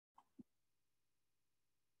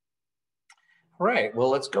right, well,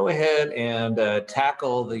 let's go ahead and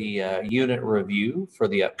tackle the unit review for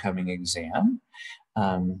the upcoming exam.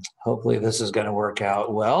 Hopefully this is going to work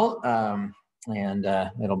out well, and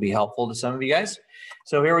it'll be helpful to some of you guys.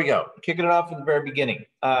 So here we go, kicking it off from the very beginning.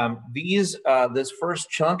 This first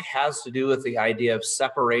chunk has to do with the idea of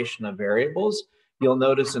separation of variables. You'll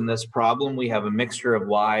notice in this problem, we have a mixture of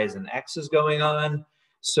y's and x's going on.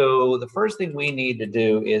 So the first thing we need to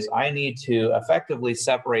do is I need to effectively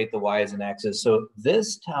separate the y's and x's. So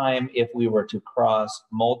this time, if we were to cross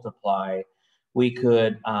multiply, we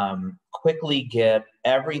could quickly get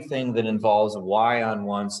everything that involves a y on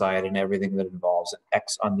one side and everything that involves an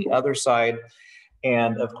x on the other side.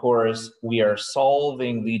 And of course, we are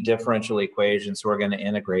solving the differential equation, so we're going to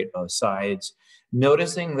integrate both sides.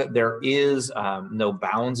 Noticing that there is no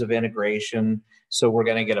bounds of integration, so we're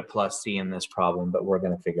going to get a plus c in this problem, but we're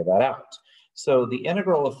going to figure that out. So the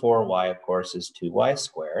integral of 4y, of course, is 2y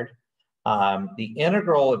squared. The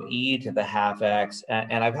integral of e to the half x,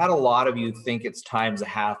 and I've had a lot of you think it's times a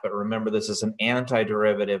half, but remember this is an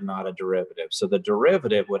antiderivative, not a derivative. So the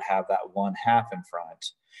derivative would have that 1/2 in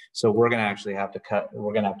front. So we're going to actually have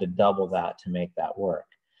to double that to make that work.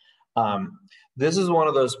 This is one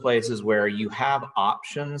of those places where you have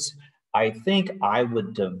options. I think I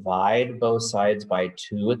would divide both sides by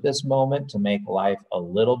 2 at this moment to make life a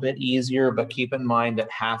little bit easier, but keep in mind that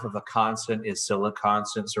half of a constant is still a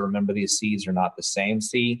constant. So remember, these c's are not the same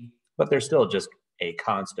c, but they're still just a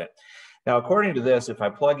constant. Now, according to this, if I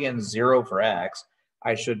plug in 0 for x,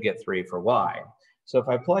 I should get 3 for y. So if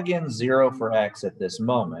I plug in 0 for x at this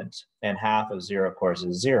moment, and half of 0, of course,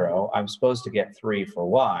 is 0, I'm supposed to get 3 for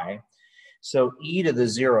y. So e to the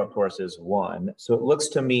 0, of course, is 1. So it looks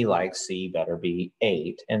to me like c better be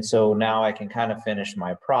 8. And so now I can kind of finish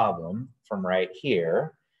my problem from right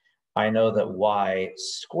here. I know that y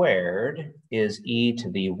squared is e to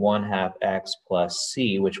the 1/2 x plus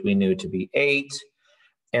c, which we knew to be 8.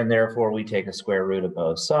 And therefore, we take a square root of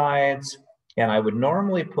both sides. And I would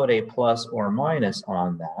normally put a plus or minus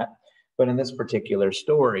on that. But in this particular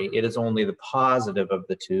story, it is only the positive of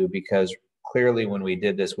the two, because clearly when we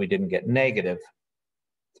did this, we didn't get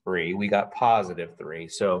 -3, we got +3.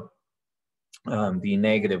 So the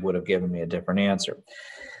negative would have given me a different answer.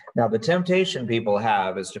 Now, the temptation people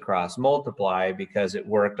have is to cross multiply because it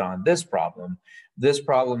worked on this problem. This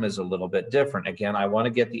problem is a little bit different. Again, I want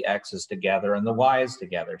to get the x's together and the y's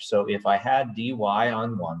together. So if I had dy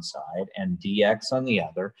on one side and dx on the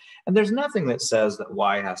other, and there's nothing that says that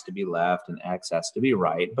y has to be left and x has to be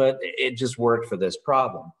right, but it just worked for this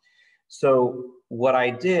problem. So what I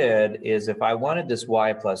did is, if I wanted this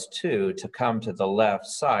y plus 2 to come to the left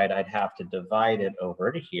side, I'd have to divide it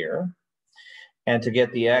over to here. And to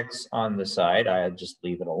get the x on the side, I'd just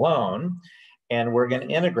leave it alone. And we're going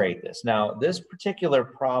to integrate this. Now, this particular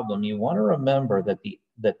problem, you want to remember that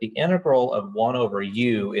the integral of 1 over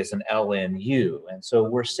u is an ln u. And so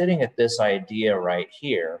we're sitting at this idea right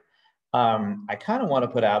here. I kind of want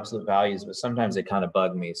to put absolute values, but sometimes they kind of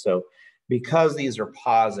bug me. So because these are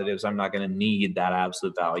positives, I'm not going to need that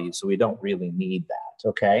absolute value. So we don't really need that,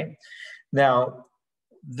 okay? Now,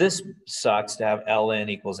 this sucks to have ln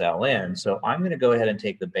equals ln. So I'm going to go ahead and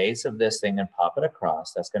take the base of this thing and pop it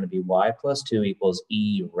across. That's going to be y plus 2 equals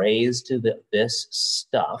e raised to this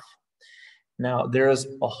stuff. Now, there's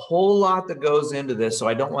a whole lot that goes into this, so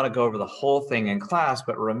I don't want to go over the whole thing in class,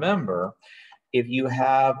 but remember, if you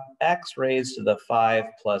have x raised to the 5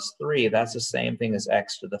 plus 3, that's the same thing as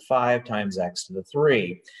x to the 5 times x to the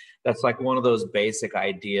 3. That's like one of those basic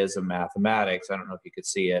ideas of mathematics. I don't know if you could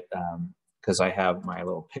see it because I have my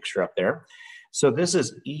little picture up there. So this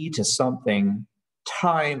is e to something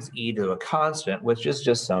times e to a constant, which is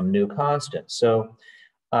just some new constant. So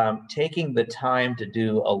taking the time to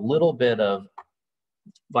do a little bit of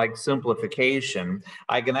like simplification,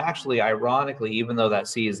 I can actually, ironically, even though that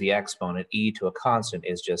c is the exponent, e to a constant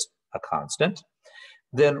is just a constant.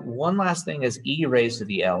 Then one last thing is e raised to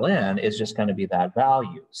the ln is just going to be that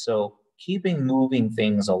value. So keeping moving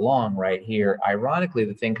things along right here, ironically,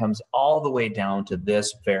 the thing comes all the way down to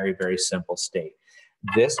this very, very simple state.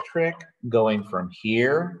 This trick going from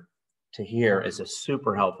here to here is a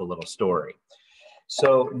super helpful little story.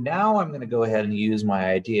 So now I'm going to go ahead and use my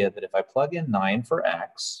idea that if I plug in 9 for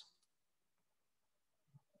x,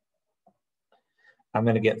 I'm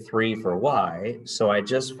going to get 3 for y. So I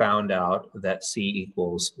just found out that c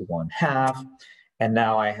equals 1/2. And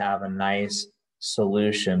now I have a nice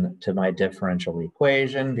solution to my differential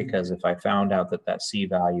equation, because if I found out that that c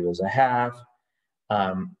value is 1/2,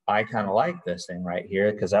 I kind of like this thing right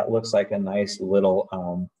here, because that looks like a nice little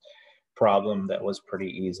problem that was pretty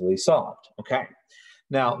easily solved. Okay.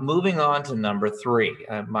 Now, moving on to number 3,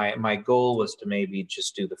 my goal was to maybe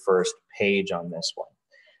just do the first page on this one.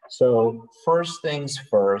 So first things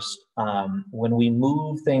first, when we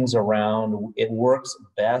move things around, it works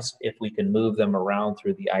best if we can move them around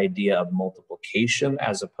through the idea of multiplication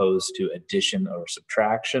as opposed to addition or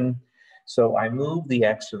subtraction. So I move the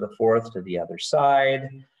x to the 4th to the other side.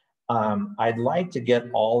 I'd like to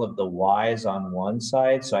get all of the y's on one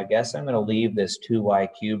side, so I guess I'm going to leave this 2y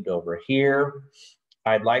cubed over here.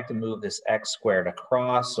 I'd like to move this x squared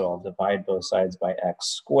across, so I'll divide both sides by x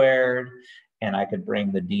squared, and I could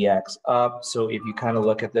bring the dx up. So if you kind of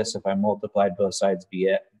look at this, if I multiplied both sides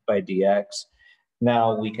by dx,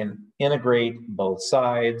 now we can integrate both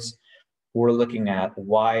sides. We're looking at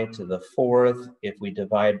y to the 4th. If we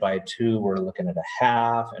divide by 2, we're looking at a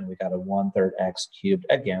half, and we got a 1/3 x cubed,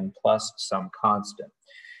 again, plus some constant.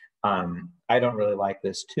 I don't really like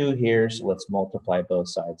this 2 here, so let's multiply both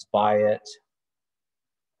sides by it.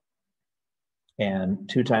 And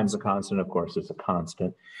 2 times the constant, of course, is a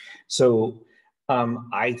constant. So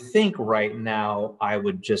I think right now I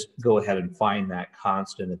would just go ahead and find that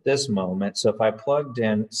constant at this moment. So if I plugged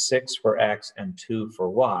in 6 for x and 2 for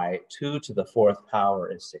y, 2 to the 4th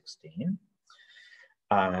power is 16.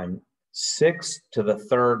 6 to the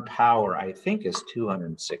 3rd power, I think, is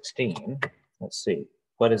 216. Let's see.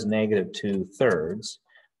 What is negative 2/3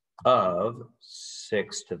 of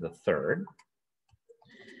 6 to the 3rd?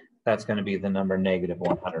 That's going to be the number negative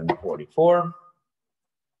 144.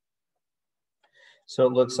 So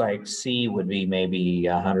it looks like C would be maybe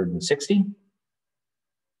 160.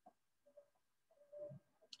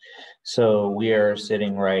 So we are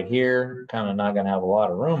sitting right here, kind of not going to have a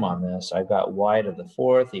lot of room on this. I've got y to the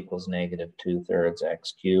 4th equals negative 2/3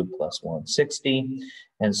 x cubed plus 160.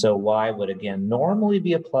 And so y would again normally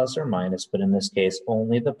be a plus or minus, but in this case,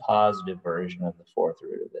 only the positive version of the 4th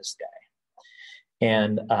root of this guy.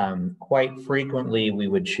 And quite frequently, we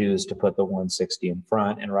would choose to put the 160 in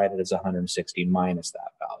front and write it as 160 minus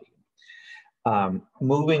that value.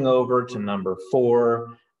 Moving over to number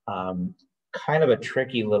 4, kind of a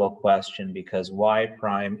tricky little question because y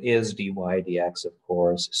prime is dy dx, of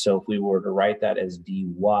course. So if we were to write that as dy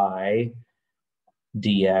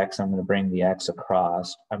dx, I'm going to bring the x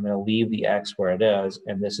across. I'm going to leave the x where it is,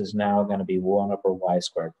 and this is now going to be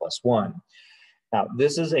 1/y² plus 1. Now,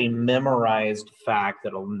 this is a memorized fact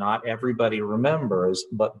that not everybody remembers,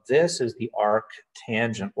 but this is the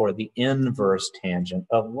arctangent or the inverse tangent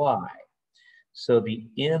of y. So the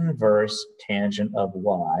inverse tangent of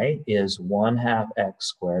y is 1/2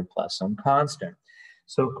 x² plus some constant.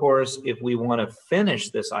 So of course, if we want to finish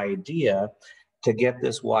this idea, to get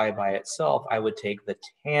this y by itself, I would take the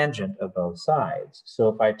tangent of both sides. So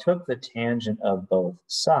if I took the tangent of both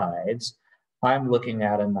sides, I'm looking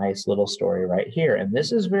at a nice little story right here. And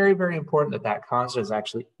this is very, very important that that constant is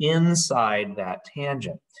actually inside that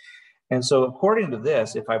tangent. And so according to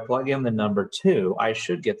this, if I plug in the number 2, I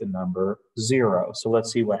should get the number 0. So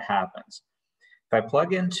let's see what happens. If I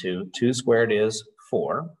plug in 2, 2 squared is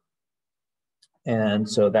 4. And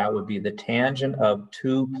so that would be the tangent of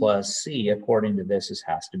 2 plus c, according to this,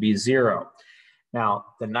 has to be 0. Now,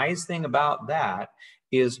 the nice thing about that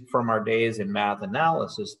is from our days in math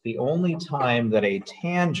analysis, the only time that a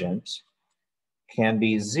tangent can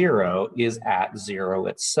be 0 is at 0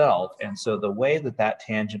 itself. And so the way that that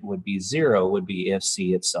tangent would be 0 would be if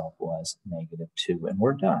c itself was negative 2, and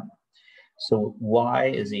we're done. So y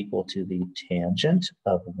is equal to the tangent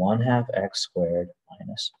of 1/2 x²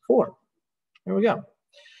 minus 4. There we go.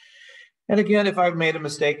 And again, if I've made a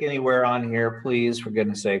mistake anywhere on here, please, for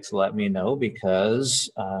goodness sakes, let me know,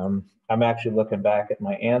 because I'm actually looking back at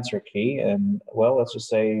my answer key, and well, let's just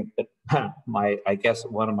say that I guess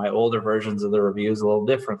one of my older versions of the review is a little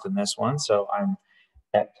different than this one. So I'm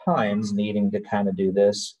at times needing to kind of do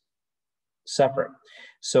this separate.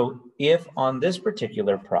 So if on this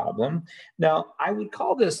particular problem, now I would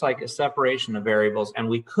call this like a separation of variables, and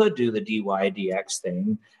we could do the dy dx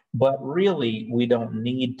thing, but really we don't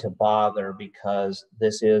need to bother because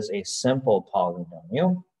this is a simple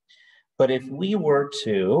polynomial. But if we were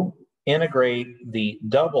to integrate the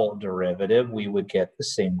double derivative, we would get the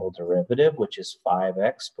single derivative, which is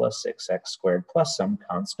 5x plus 6x² plus some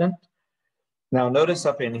constant. Now notice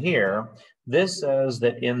up in here, this says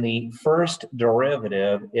that in the first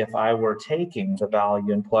derivative, if I were taking the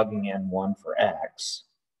value and plugging in 1 for x,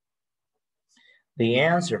 the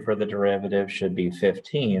answer for the derivative should be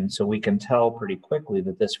 15. So we can tell pretty quickly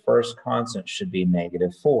that this first constant should be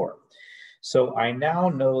negative 4. So I now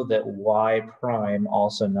know that y prime,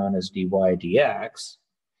 also known as dy dx,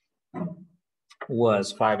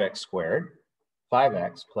 was 5x²,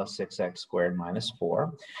 5x plus 6x² minus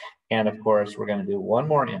 4. And of course, we're going to do one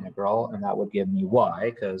more integral, and that would give me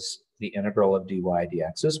y, because the integral of dy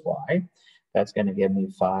dx is y. That's going to give me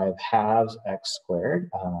 5/2 x squared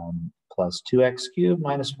plus 2x cubed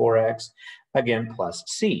minus 4x, again, plus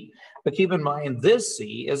c. But keep in mind, this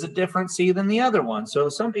c is a different c than the other one. So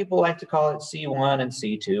some people like to call it c1 and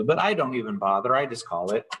c2, but I don't even bother. I just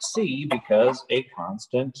call it c because a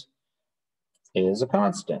constant is a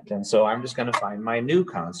constant. And so I'm just going to find my new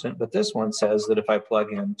constant. But this one says that if I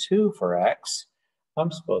plug in 2 for x,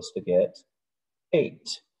 I'm supposed to get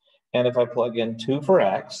 8. And if I plug in 2 for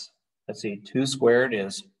x, let's see, 2 squared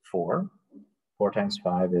is 4. 4 times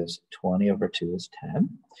 5 is 20 over 2 is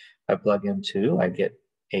 10. I plug in 2, I get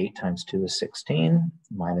 8 times 2 is 16,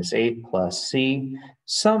 minus 8 plus c.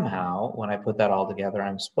 Somehow, when I put that all together,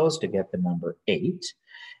 I'm supposed to get the number 8.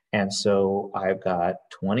 And so I've got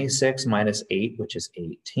 26 minus 8, which is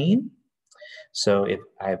 18. So if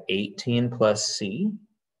I have 18 plus c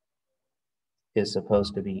is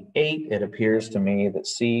supposed to be 8, it appears to me that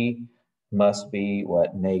c must be,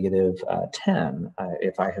 what, negative 10,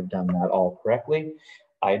 if I have done that all correctly.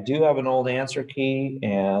 I do have an old answer key,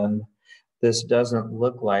 and this doesn't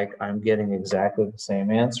look like I'm getting exactly the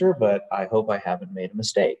same answer, but I hope I haven't made a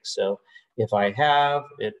mistake. So if I have,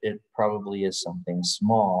 it probably is something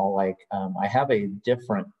small, like I have a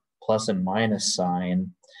different plus and minus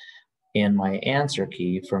sign in my answer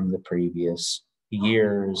key from the previous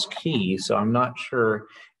year's key. So I'm not sure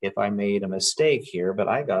if I made a mistake here, but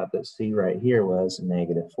I got that c right here was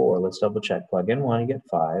negative 4. Let's double check. Plug in 1, you get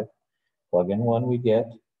 5. Plug in 1, we get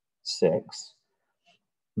 6.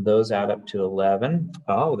 Those add up to 11.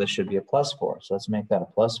 Oh, this should be a plus 4. So let's make that a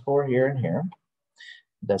plus 4 here and here.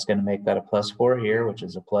 That's going to make that a plus 4 here, which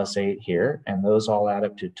is a plus 8 here. And those all add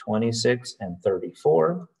up to 26 and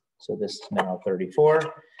 34. So this is now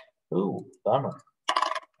 34. Ooh, bummer.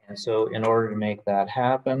 And so in order to make that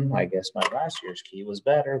happen, I guess my last year's key was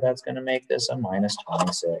better. That's going to make this a minus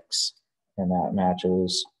 26. And that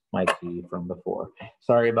matches my key from before.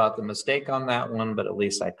 Sorry about the mistake on that one, but at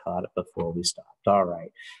least I caught it before we stopped. All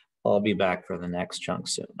right. I'll be back for the next chunk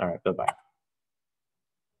soon. All right. Bye-bye.